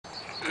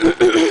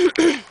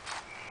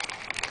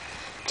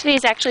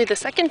Today's actually the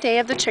second day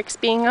of the chicks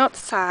being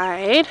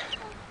outside.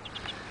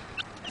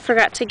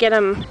 Forgot to get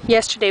them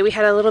yesterday. We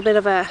had a little bit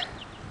of a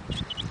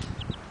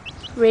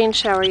rain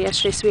shower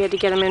yesterday, so we had to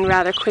get them in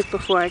rather quick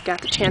before I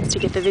got the chance to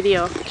get the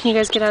video. Can you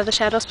guys get out of the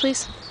shadows,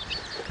 please?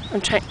 I'm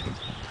trying.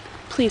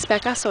 Please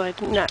back us so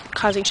I'm not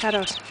causing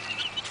shadows.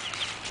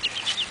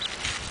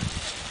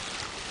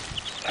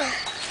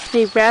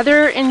 They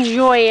rather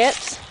enjoy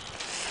it.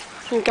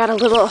 We've got a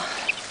little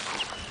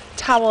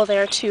towel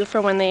there too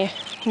for when they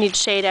need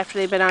shade after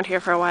they've been out here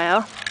for a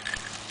while.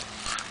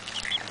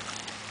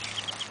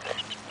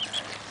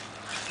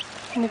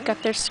 And they've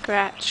got their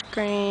scratch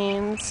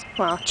grains,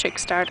 well, chick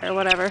start or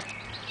whatever.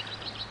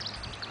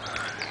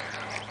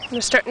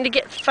 They're starting to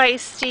get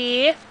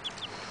feisty.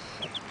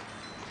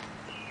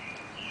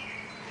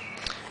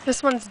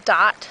 This one's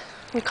Dot.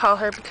 We call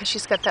her because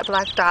she's got that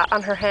black dot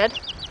on her head.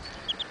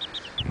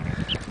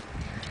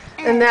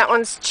 And that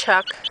one's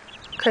Chuck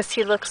because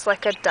he looks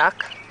like a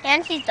duck.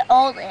 And he's the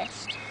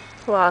oldest.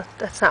 Well,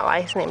 that's not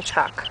why he's named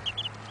Chuck.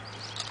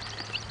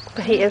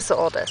 But he is the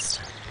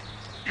oldest.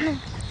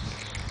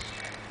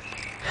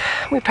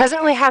 We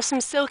presently have some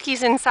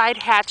silkies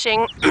inside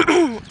hatching.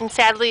 And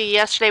sadly,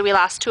 yesterday we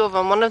lost two of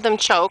them. One of them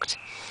choked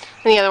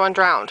and the other one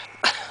drowned.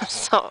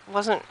 So it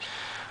wasn't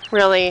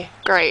really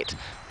great.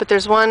 But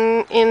there's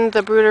one in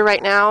the brooder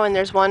right now, and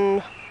there's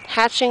one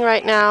hatching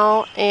right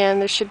now,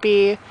 and there should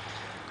be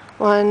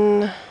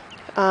 1,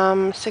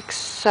 6,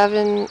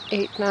 7,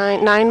 8,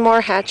 9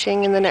 more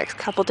hatching in the next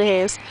couple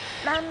days.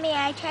 Mom, may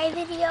I try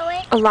video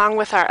it? Along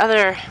with our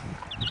other,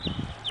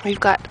 we've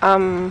got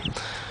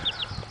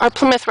our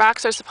Plymouth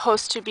Rocks are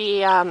supposed to be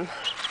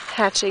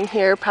hatching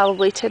here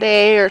probably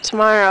today or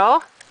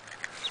tomorrow.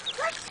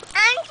 What's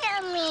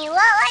under me?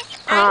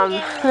 What's under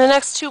me? In the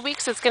next 2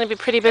 weeks it's going to be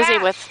pretty busy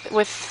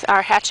with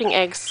our hatching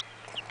eggs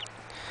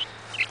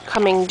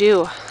coming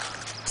due.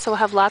 So we'll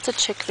have lots of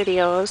chick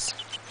videos.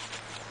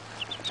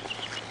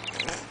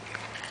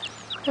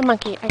 Hey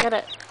monkey, I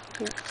gotta,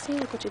 see,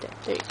 look what you did.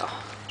 There you go.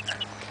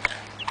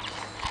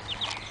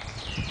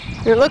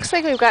 And it looks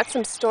like we've got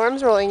some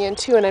storms rolling in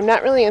too, and I'm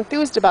not really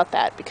enthused about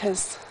that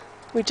because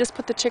we just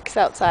put the chicks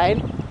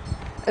outside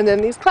and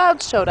then these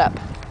clouds showed up.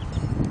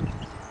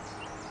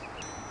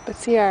 But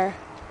see, our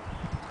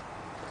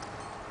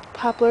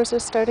poplars are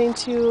starting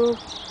to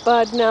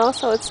bud now,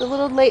 so it's a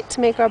little late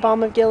to make our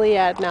balm of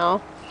Gilead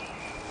now.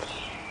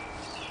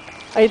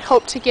 I'd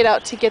hoped to get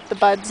out to get the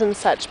buds and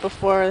such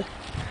before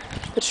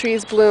the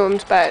trees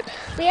bloomed, but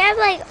we have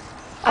like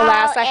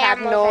alas, I have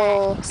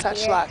no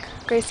such luck.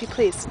 Gracie,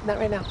 please, not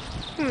right now.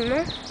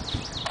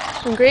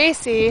 And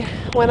Gracie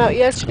went out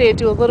yesterday to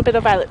do a little bit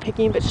of violet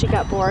picking, but she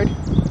got bored.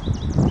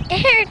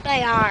 It hurt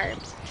my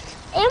arms.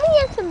 And we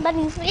have some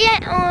bunnies. We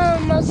had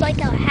almost like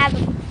have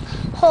a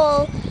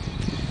whole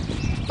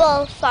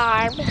full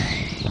farm.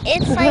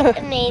 It's like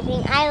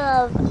amazing.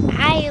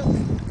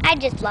 I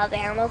just love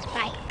animals.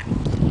 Bye.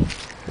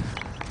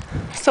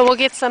 So we'll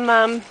get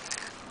some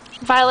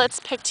violets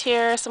picked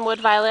here, some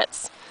wood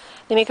violets.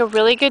 They make a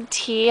really good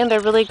tea, and they're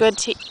really good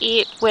to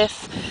eat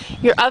with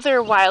your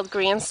other wild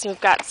greens. We've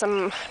got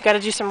to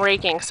do some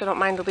raking, so don't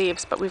mind the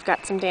leaves, but we've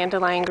got some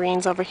dandelion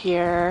greens over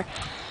here.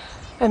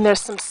 And there's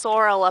some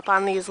sorrel up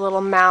on these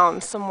little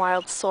mounds, some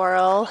wild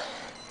sorrel.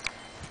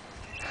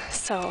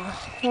 So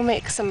we'll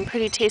make some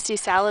pretty tasty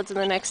salads in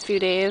the next few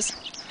days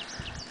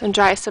and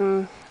dry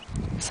some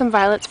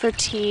violets for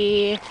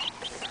tea.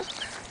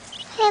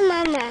 Hey,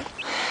 Mama.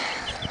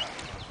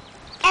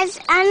 As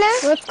Anna?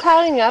 Well, it's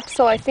clouding up,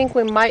 so I think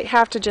we might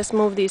have to just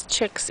move these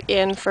chicks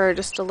in for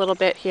just a little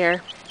bit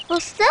here.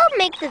 We'll still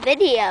make the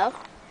video.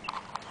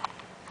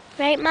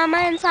 Right, Mama,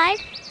 inside?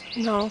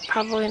 No,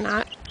 probably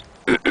not.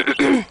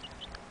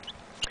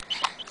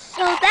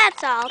 So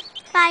that's all.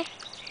 Bye.